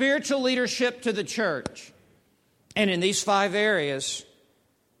provide spiritual leadership to the church. And in these 5 areas,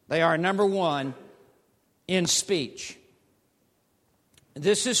 they are, number 1, in speech.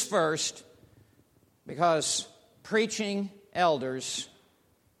 This is first because preaching elders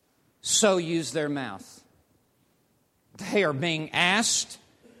so use their mouth. They are being asked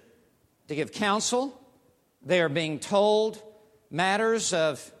to give counsel. They are being told matters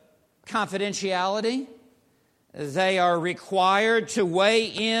of confidentiality. They are required to weigh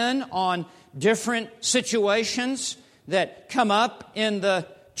in on different situations that come up in the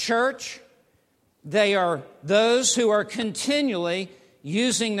church. They are those who are continually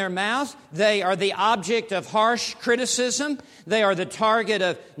using their mouth. They are the object of harsh criticism. They are the target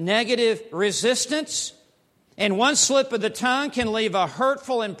of negative resistance. And one slip of the tongue can leave a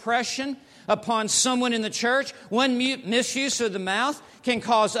hurtful impression upon someone in the church. One misuse of the mouth can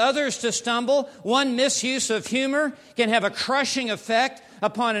cause others to stumble. One misuse of humor can have a crushing effect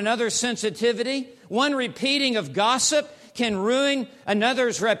upon another's sensitivity. One repeating of gossip can ruin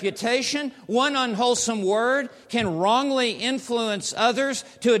another's reputation. One unwholesome word can wrongly influence others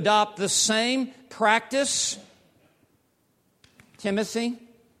to adopt the same practice. Timothy,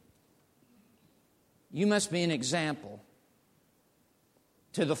 you must be an example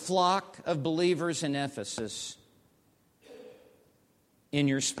to the flock of believers in Ephesus in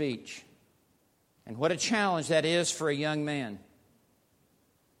your speech. And what a challenge that is for a young man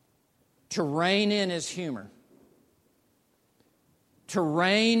to rein in his humor, to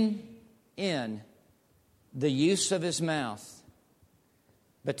rein in the use of his mouth,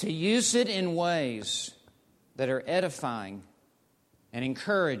 but to use it in ways that are edifying and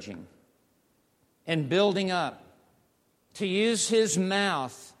encouraging and building up, to use his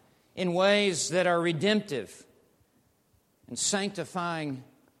mouth in ways that are redemptive and sanctifying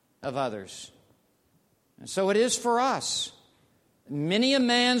of others. And so it is for us. Many a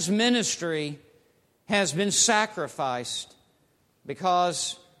man's ministry has been sacrificed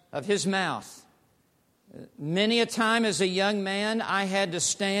because of his mouth. Many a time as a young man, I had to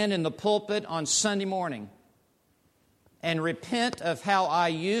stand in the pulpit on Sunday morning and repent of how I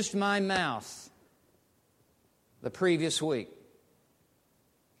used my mouth the previous week,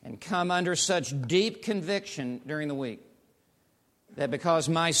 and come under such deep conviction during the week that because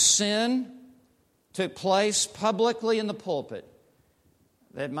my sin took place publicly in the pulpit,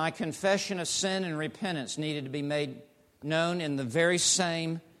 that my confession of sin and repentance needed to be made known in the very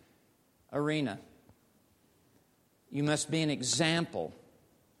same arena. You must be an example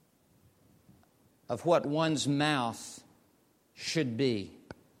of what one's mouth should be,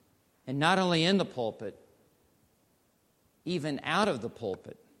 and not only in the pulpit, even out of the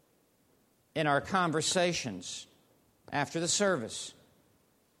pulpit, in our conversations after the service,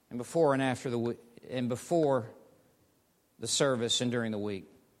 and before and after before the service and during the week.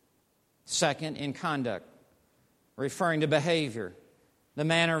 Second, in conduct, referring to behavior, the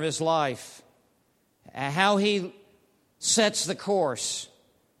manner of his life, how he sets the course,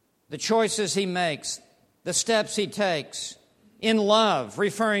 the choices he makes, the steps he takes. In love,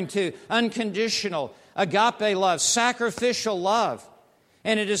 referring to unconditional agape love, sacrificial love.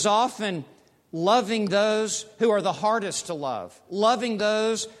 And it is often loving those who are the hardest to love, loving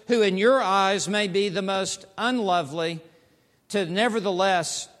those who in your eyes may be the most unlovely, to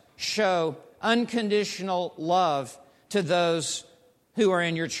nevertheless show unconditional love to those who are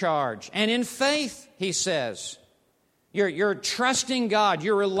in your charge. And in faith, he says, your trusting God,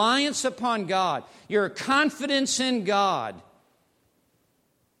 your reliance upon God, your confidence in God.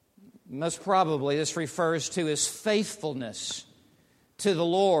 Most probably this refers to his faithfulness to the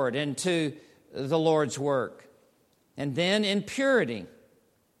Lord and to the Lord's work. And then in purity,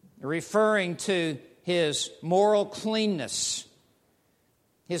 referring to his moral cleanness,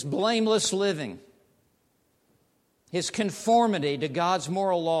 his blameless living, his conformity to God's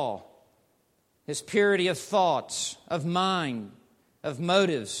moral law, his purity of thoughts, of mind, of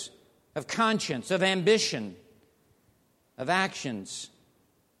motives, of conscience, of ambition, of actions,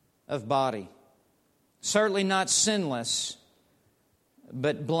 of body. Certainly not sinless,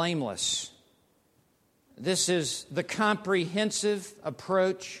 but blameless. This is the comprehensive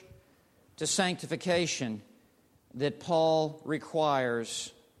approach to sanctification that Paul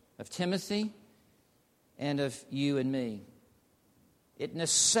requires of Timothy and of you and me. It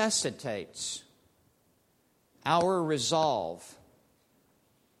necessitates our resolve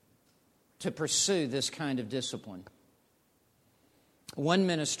to pursue this kind of discipline. One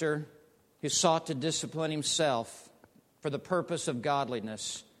minister who sought to discipline himself for the purpose of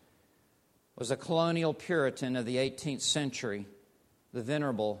godliness was a colonial Puritan of the 18th century, the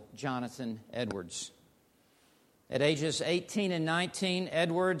Venerable Jonathan Edwards. At ages 18 and 19,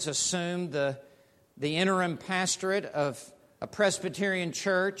 Edwards assumed the interim pastorate of a Presbyterian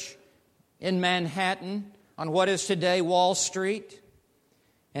church in Manhattan on what is today Wall Street.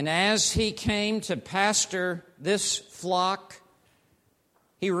 And as he came to pastor this flock,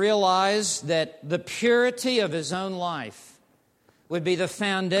 he realized that the purity of his own life would be the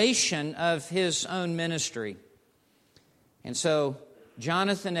foundation of his own ministry. And so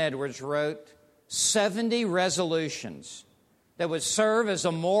Jonathan Edwards wrote 70 resolutions that would serve as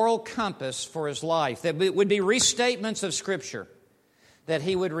a moral compass for his life, that would be restatements of Scripture that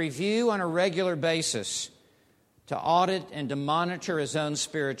he would review on a regular basis to audit and to monitor his own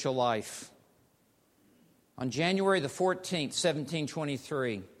spiritual life. On January the 14th,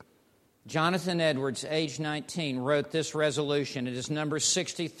 1723, Jonathan Edwards, age 19, wrote this resolution. It is number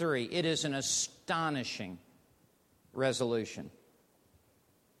 63. It is an astonishing resolution.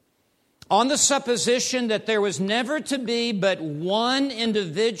 On the supposition that there was never to be but one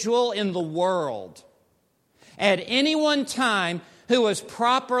individual in the world at any one time who was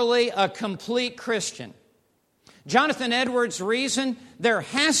properly a complete Christian, Jonathan Edwards reasoned there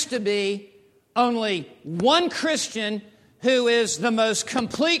has to be only one Christian who is the most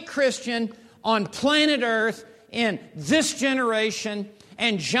complete Christian on planet Earth in this generation.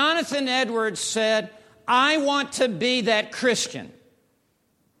 And Jonathan Edwards said, I want to be that Christian.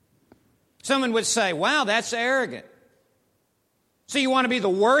 Someone would say, wow, that's arrogant. So you want to be the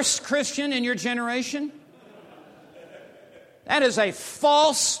worst Christian in your generation? That is a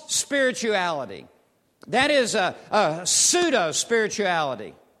false spirituality. That is a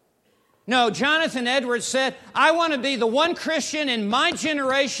pseudo-spirituality. No, Jonathan Edwards said, I want to be the one Christian in my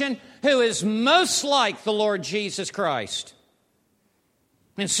generation who is most like the Lord Jesus Christ.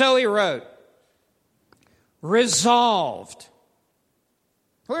 And so he wrote, resolved.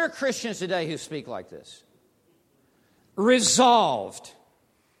 Where are Christians today who speak like this? Resolved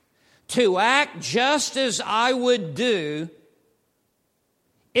to act just as I would do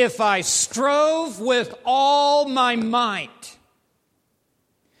if I strove with all my might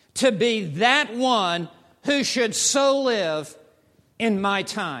to be that one who should so live in my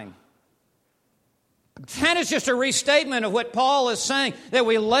time. That is just a restatement of what Paul is saying, that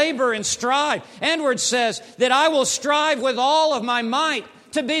we labor and strive. Edwards says that I will strive with all of my might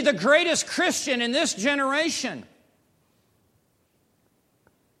to be the greatest Christian in this generation.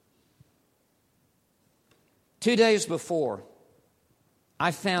 Two days before,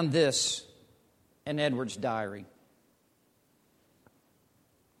 I found this in Edwards' diary.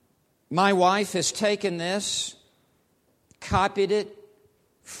 My wife has taken this, copied it,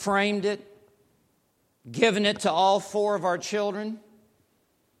 framed it, given it to all four of our children.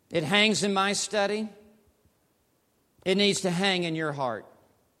 It hangs in my study. It needs to hang in your heart.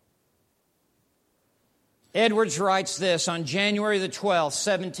 Edwards writes this on January the 12th,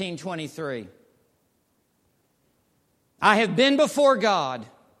 1723. I have been before God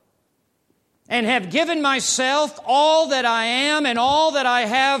and have given myself all that I am and all that I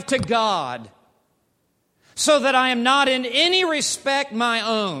have to God, so that I am not in any respect my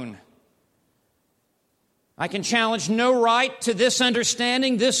own. I can challenge no right to this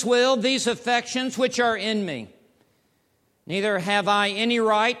understanding, this will, these affections which are in me. Neither have I any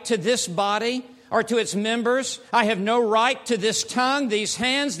right to this body or to its members. I have no right to this tongue, these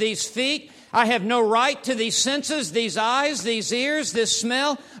hands, these feet. I have no right to these senses, these eyes, these ears, this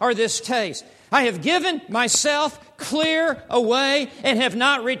smell, or this taste. I have given myself clear away and have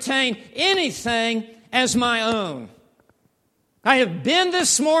not retained anything as my own. I have been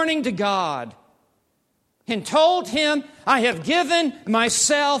this morning to God and told Him I have given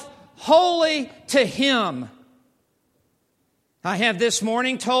myself wholly to Him. I have this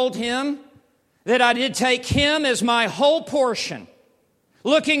morning told Him that I did take Him as my whole portion,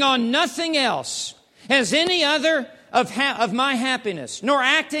 looking on nothing else as any other of my happiness, nor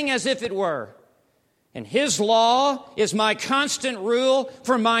acting as if it were. And His law is my constant rule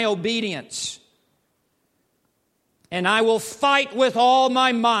for my obedience. And I will fight with all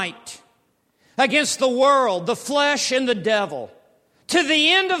my might against the world, the flesh, and the devil, to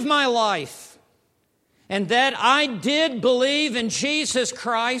the end of my life. And that I did believe in Jesus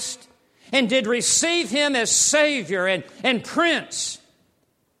Christ and did receive Him as Savior and Prince,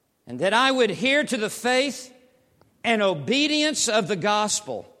 and that I would adhere to the faith and obedience of the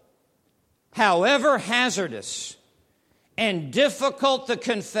gospel, however hazardous and difficult the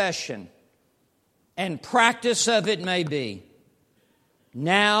confession and practice of it may be.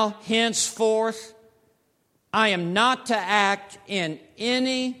 Now, henceforth, I am not to act in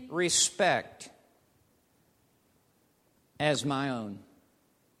any respect as my own.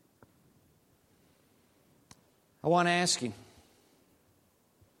 I want to ask you,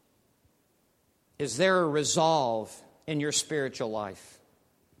 is there a resolve in your spiritual life?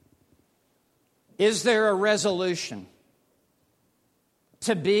 Is there a resolution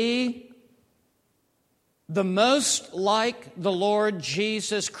to be the most like the Lord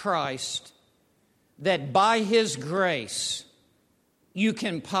Jesus Christ that by His grace you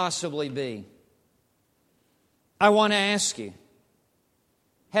can possibly be? I want to ask you,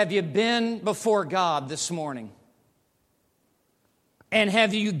 have you been before God this morning? And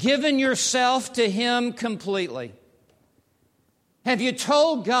have you given yourself to Him completely? Have you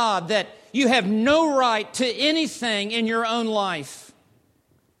told God that you have no right to anything in your own life?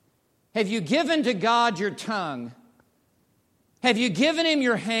 Have you given to God your tongue? Have you given Him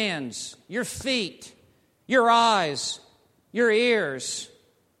your hands, your feet, your eyes, your ears,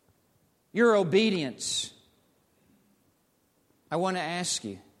 your obedience? I want to ask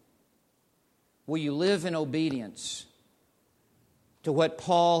you, will you live in obedience to what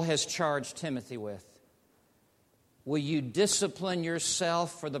Paul has charged Timothy with? Will you discipline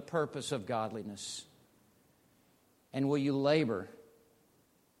yourself for the purpose of godliness? And will you labor?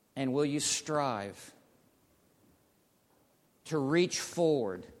 And will you strive to reach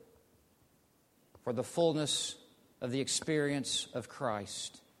forward for the fullness of the experience of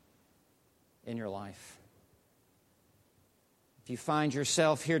Christ in your life? If you find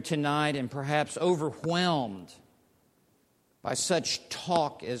yourself here tonight and perhaps overwhelmed by such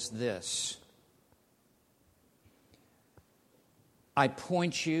talk as this, I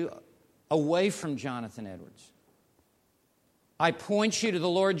point you away from Jonathan Edwards. I point you to the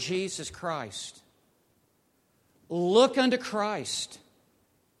Lord Jesus Christ. Look unto Christ.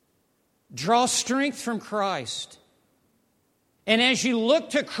 Draw strength from Christ. And as you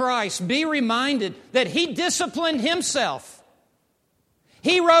look to Christ, be reminded that He disciplined Himself.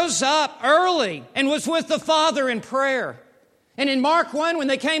 He rose up early and was with the Father in prayer. And in Mark 1, when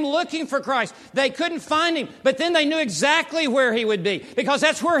they came looking for Christ, they couldn't find Him. But then they knew exactly where He would be, because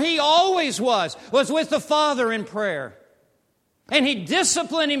that's where He always was with the Father in prayer. And He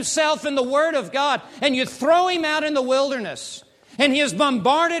disciplined Himself in the Word of God. And you throw Him out in the wilderness, and He is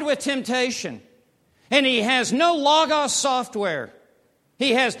bombarded with temptation. And He has no Logos software.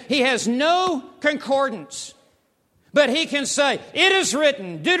 He has no concordance. But He can say, it is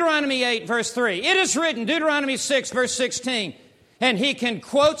written, Deuteronomy 8, verse 3. It is written, Deuteronomy 6, verse 16. And He can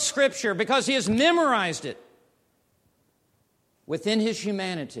quote Scripture because He has memorized it within His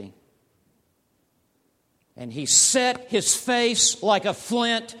humanity. And He set His face like a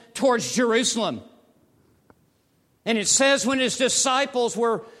flint towards Jerusalem. And it says when His disciples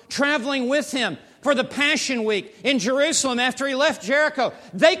were traveling with Him for the Passion Week in Jerusalem after He left Jericho,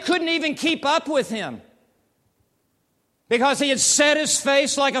 they couldn't even keep up with Him, because He had set His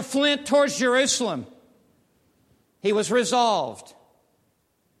face like a flint towards Jerusalem. He was resolved,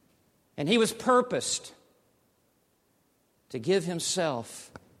 and He was purposed to give Himself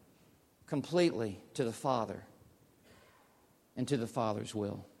completely to the Father and to the Father's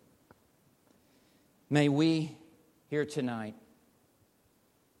will. May we here tonight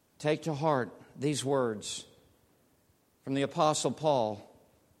take to heart these words from the Apostle Paul,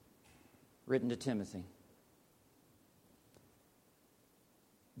 written to Timothy.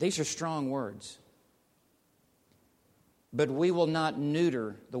 These are strong words, but we will not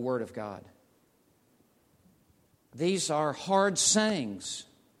neuter the Word of God. These are hard sayings,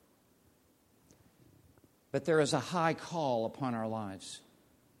 but there is a high call upon our lives,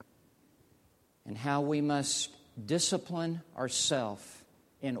 and how we must discipline ourselves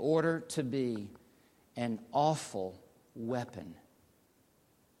in order to be an awful weapon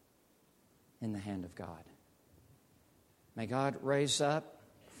in the hand of God. May God raise up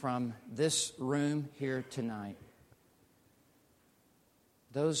from this room here tonight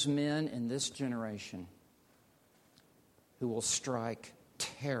those men in this generation who will strike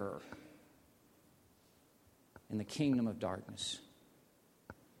terror in the kingdom of darkness.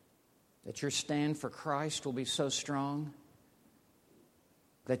 That your stand for Christ will be so strong,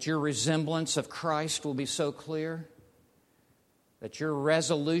 that your resemblance of Christ will be so clear, that your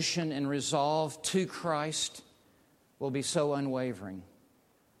resolution and resolve to Christ will be so unwavering,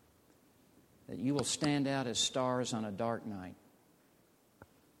 that you will stand out as stars on a dark night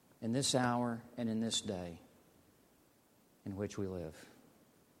in this hour and in this day in which we live.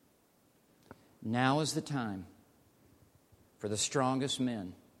 Now is the time for the strongest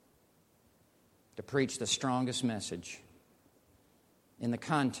men to preach the strongest message in the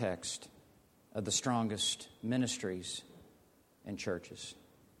context of the strongest ministries and churches.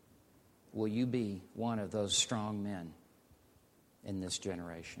 Will you be one of those strong men in this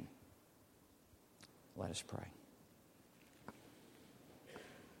generation? Let us pray.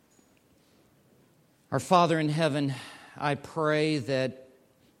 Our Father in heaven, I pray that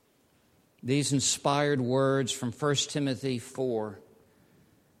these inspired words from 1 Timothy 4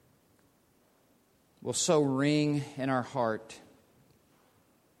 will so ring in our heart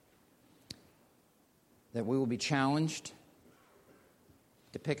that we will be challenged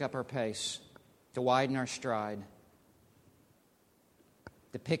to pick up our pace to widen our stride,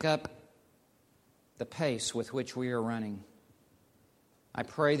 to pick up the pace with which we are running. I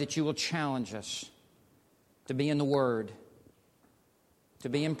pray that you will challenge us to be in the Word, to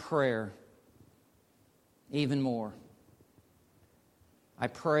be in prayer even more. I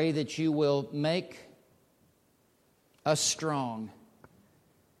pray that you will make us strong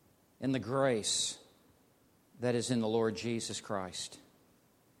in the grace that is in the Lord Jesus Christ.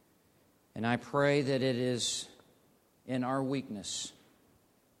 And I pray that it is in our weakness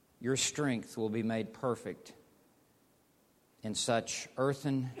your strength will be made perfect in such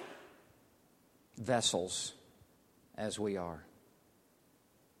earthen vessels as we are.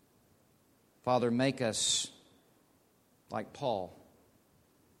 Father, make us like Paul,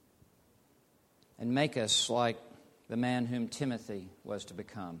 and make us like the man whom Timothy was to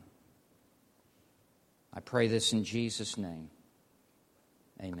become. I pray this in Jesus' name.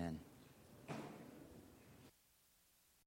 Amen.